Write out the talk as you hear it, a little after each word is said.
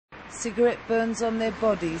Cigarette burns on their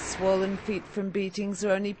bodies, swollen feet from beatings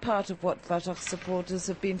are only part of what Fatah supporters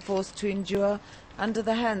have been forced to endure under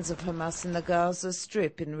the hands of Hamas in the Gaza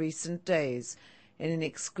Strip in recent days. In an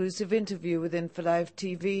exclusive interview with I.D.F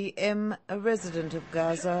TV, M, a resident of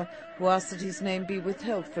Gaza, who asked that his name be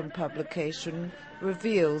withheld from publication,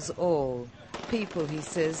 reveals all. People, he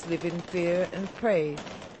says, live in fear and pray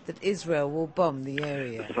that Israel will bomb the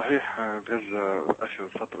area. صحيح غزة آخر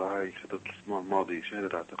الفترة هاي خلال الأسبوع الماضي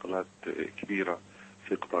شهدت اعتقالات كبيرة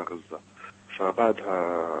في قطاع غزة،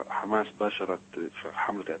 فبعدها حماس باشرت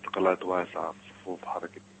حملة اعتقالات واسعة في صفوف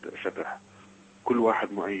حركة فتح. كل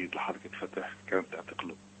واحد مؤيد لحركة فتح كانت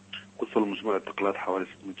تعتقله. وصل مجموع الاعتقالات حوالي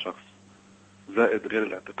 600 شخص، زائد غير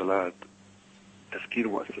الاعتقالات تسكير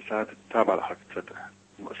مؤسسات التابعة لحركة فتح،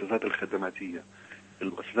 المؤسسات الخدماتية،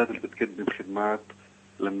 المؤسسات اللي بتقدم خدمات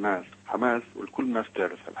للناس. حماس والكل الناس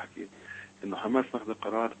تعرف هالحكي انه حماس ماخذ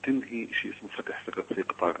قرار تنهي شيء اسمه فتح في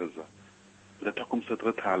قطاع غزة، بدها تحكم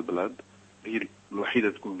سيطرتها على البلد، هي الوحيدة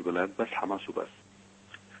تكون بالبلد، بس حماس وبس.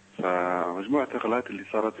 فمجموعة الاعتقالات اللي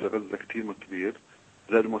صارت في غزة كتير كبير،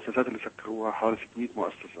 زائد المؤسسات اللي سكروها حوالي 600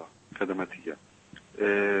 مؤسسة خدماتية.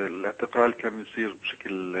 الاعتقال كان يصير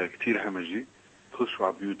بشكل كتير همجي، يخشوا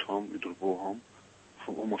على بيوتهم يضربوهم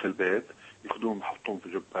وهم في البيت، ياخذوهم يحطوهم في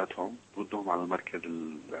جباتهم يردوهم على مركز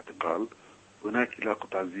الاعتقال، وهناك يلاقوا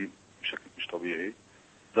تعذيب بشكل مش طبيعي،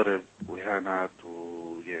 ضرب وإهانات،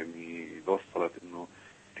 ويعني وصلت انه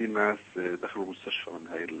كثير ناس دخلوا المستشفى من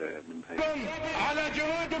هاي على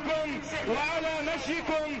جهودكم وعلى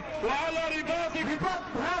مشيكم وعلى رباطكم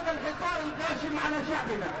بضبط هذا الحصار القاشم على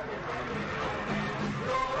شعبنا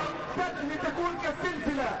لتكون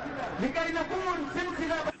كالسلسلة، لكي نكون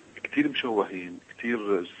سلسلة. كثير مشوهين،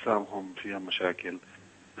 كثير اجسامهم فيها مشاكل،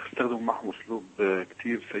 استخدموا معهم اسلوب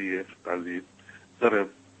كثير سيء في التعذيب، ضرب،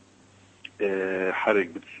 حرق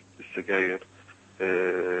بالسجاير،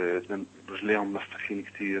 رجليهم مفخين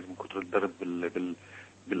كثير من كثر الضرب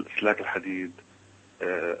بالاسلاك الحديد،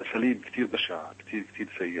 اساليب كثير بشعه، كثير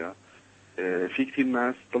سيئه. في كثير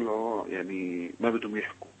ناس طلعوا يعني ما بدهم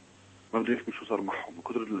يحكوا شو صار معهم من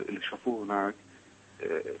كثر اللي شافوه هناك.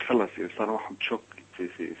 خلص يعني صار معهم شك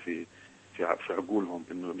في عقولهم،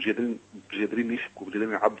 انه مش قادرين يحكوا، مش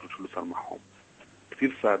قادرين يعبروا شو اللي صار معهم.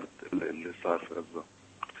 كثير صعب اللي صار في غزه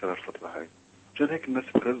خلال الفتره هاي. عشان هيك الناس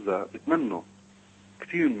في غزه بتمنوا،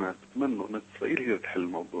 كثير ناس بتمنوا ان اسرائيل هي اللي تحل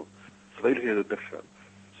الموضوع، اسرائيل هي اللي تدخل،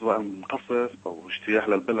 سواء من قصف او اجتياح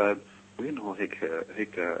للبلد، وينهوا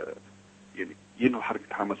هيك يعني ينهوا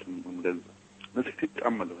حركه حماس من غزه. ناس كثير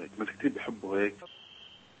بتأملوا هيك، ناس كثير بيحبوا هيك.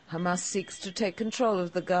 Hamas seeks to take control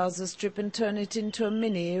of the Gaza Strip and turn it into a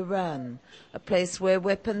mini Iran, a place where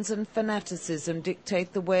weapons and fanaticism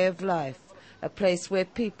dictate the way of life, a place where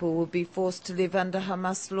people will be forced to live under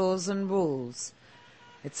Hamas laws and rules.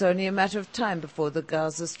 It's only a matter of time before the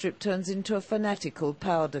Gaza Strip turns into a fanatical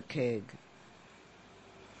powder keg.